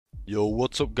Yo,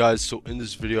 what's up guys? So in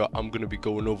this video I'm going to be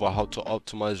going over how to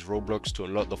optimize Roblox to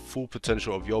unlock the full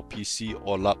potential of your PC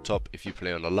or laptop if you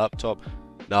play on a laptop.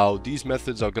 Now these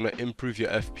methods are going to improve your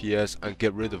FPS and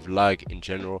get rid of lag in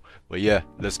general, but yeah,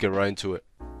 let's get right into it.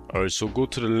 Alright, so go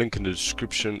to the link in the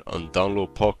description and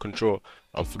download Park Control.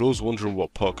 And for those wondering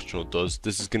what Park Control does,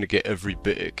 this is going to get every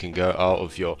bit it can get out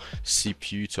of your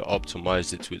CPU to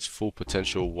optimize it to its full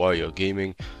potential while you're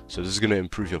gaming. So this is going to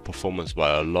improve your performance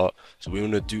by a lot. So what we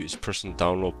want to do is press and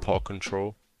download Park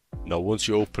Control. Now once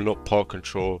you open up Park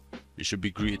Control, you should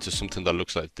be greeted to something that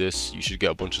looks like this. You should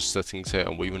get a bunch of settings here,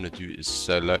 and what you want to do is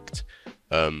select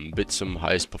bitsum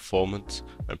highest performance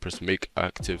and press make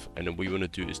active, and then what you want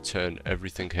to do is turn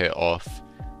everything here off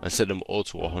and set them all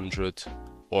to 100,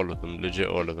 all of them, legit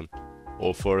all of them,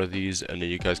 all 4 of these, and then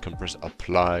you guys can press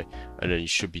apply and then you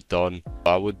should be done.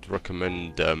 I would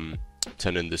recommend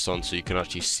turning this on so you can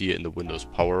actually see it in the Windows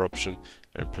power option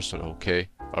and press on OK.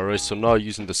 Alright, so now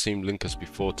using the same link as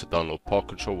before to download Park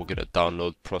Control, we're gonna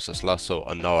download Process Lasso,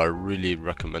 and now I really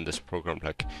recommend this program.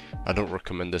 Like, I don't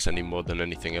recommend this any more than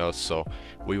anything else. So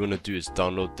what you want to do is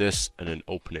download this and then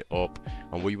open it up,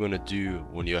 and what you want to do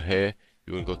when you're here,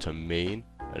 you want to go to main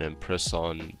and then press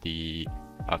on the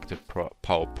active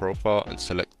power profile and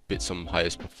select bitsum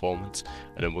highest performance,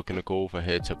 and then we're going to go over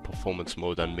here to performance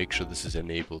mode and make sure this is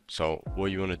enabled. So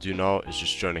what you want to do now is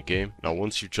just join a game. Now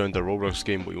once you've joined the Roblox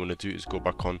game, what you want to do is go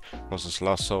back on Process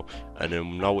Lasso, and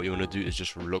then now what you want to do is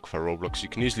just look for Roblox. You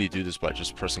can easily do this by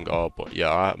just pressing R, but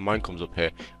yeah, mine comes up here,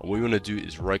 and what you want to do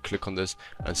is right click on this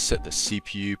and set the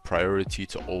CPU priority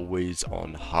to always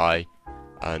on high,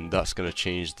 and that's going to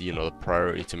change the the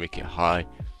priority to make it high.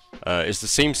 It's the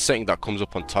same setting that comes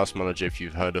up on Task Manager if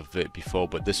you've heard of it before,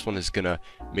 but this one is gonna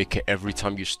make it every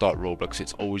time you start Roblox,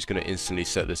 it's always gonna instantly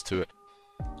set this to it.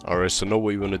 Alright, so now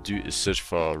what you want to do is search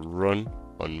for run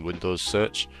on Windows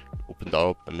search, open that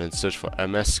up, and then search for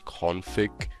ms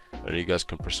config, and you guys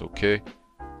can press OK.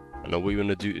 And now what you want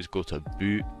to do is go to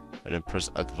boot and then press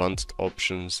advanced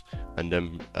options, and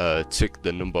then tick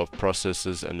the number of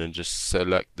processes, and then just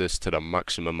select this to the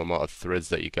maximum amount of threads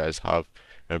that you guys have,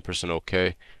 and press on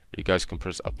OK. You guys can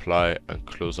press apply and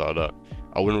close out that.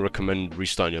 I wouldn't recommend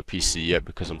restarting your PC yet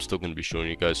because I'm still going to be showing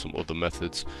you guys some other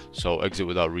methods. So exit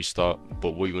without restart,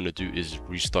 but what you want to do is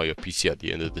restart your PC at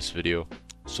the end of this video.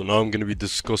 So now I'm going to be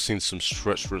discussing some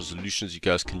stretch resolutions you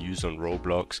guys can use on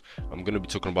Roblox. I'm going to be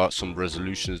talking about some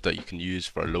resolutions that you can use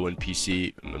for a low-end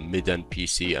PC, a mid-end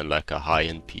PC, and like a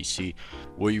high-end PC.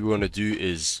 What you want to do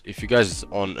is, if you guys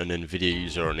on an Nvidia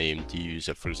user or an AMD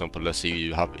user, for example, let's say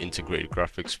you have integrated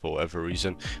graphics for whatever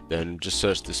reason, then just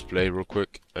search display real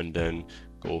quick and then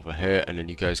go over here, and then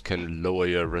you guys can lower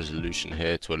your resolution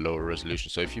here to a lower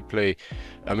resolution. So if you play,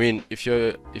 I mean, if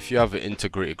you have an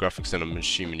integrated graphics, then I'm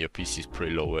assuming your PC is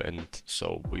pretty lower end.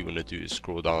 So what you want to do is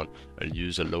scroll down and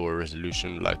use a lower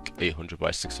resolution like 800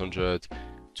 by 600,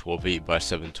 1280 by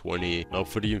 720. Now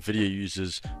for the Nvidia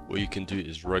users, what you can do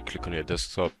is right click on your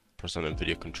desktop, press on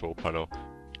Nvidia control panel.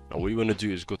 Now what you want to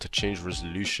do is go to change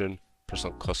resolution, press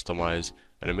on customize,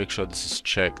 and then make sure this is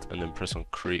checked, and then press on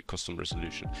create custom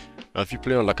resolution. Now if you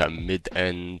play on like a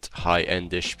mid-end,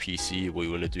 high-end-ish PC, what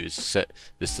you want to do is set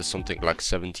this to something like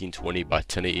 1720 by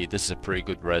 1080. This is a pretty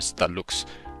good res that looks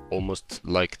almost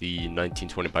like the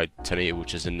 1920 by 1080,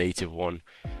 which is a native one.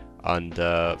 And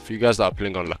for you guys that are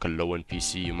playing on like a low-end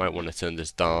PC, you might want to turn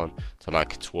this down to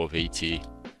like 1280.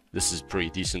 This is pretty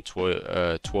decent,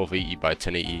 1280 by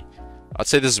 1080. I'd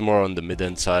say this is more on the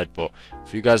mid-end side, but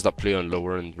for you guys that play on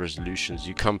lower end resolutions,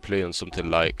 you can play on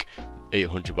something like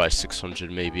 800 by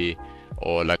 600 maybe,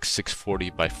 or like 640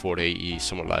 by 480,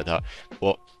 something like that.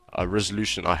 But a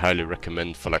resolution I highly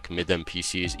recommend for like mid-end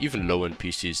PCs, even low-end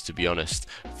PCs to be honest,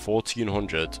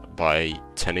 1400 by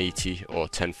 1080 or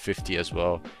 1050 as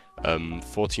well.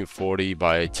 1440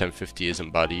 by 1050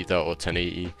 isn't bad either, or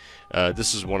 1080.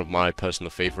 This is one of my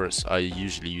personal favorites. I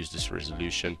usually use this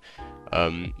resolution.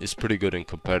 It's pretty good in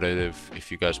competitive.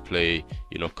 If you guys play,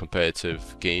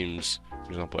 competitive games,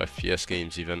 for example FPS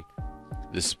games even,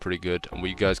 this is pretty good. And what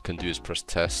you guys can do is press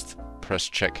test, press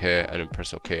check here, and then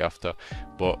press OK after.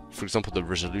 But for example, the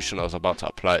resolution I was about to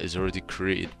apply is already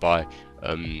created by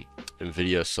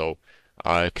Nvidia, so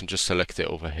I can just select it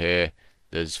over here.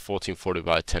 There's 1440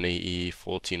 by 1080,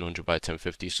 1400 by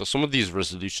 1050. So some of these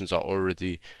resolutions are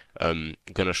already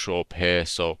gonna show up here,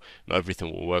 so not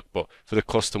everything will work. But for the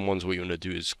custom ones, what you want to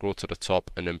do is scroll to the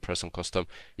top and then press on custom.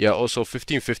 Yeah, also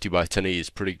 1550 by 1080 is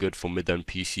pretty good for mid-end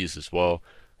PCs as well,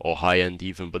 or high-end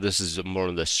even. But this is more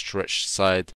on the stretch side.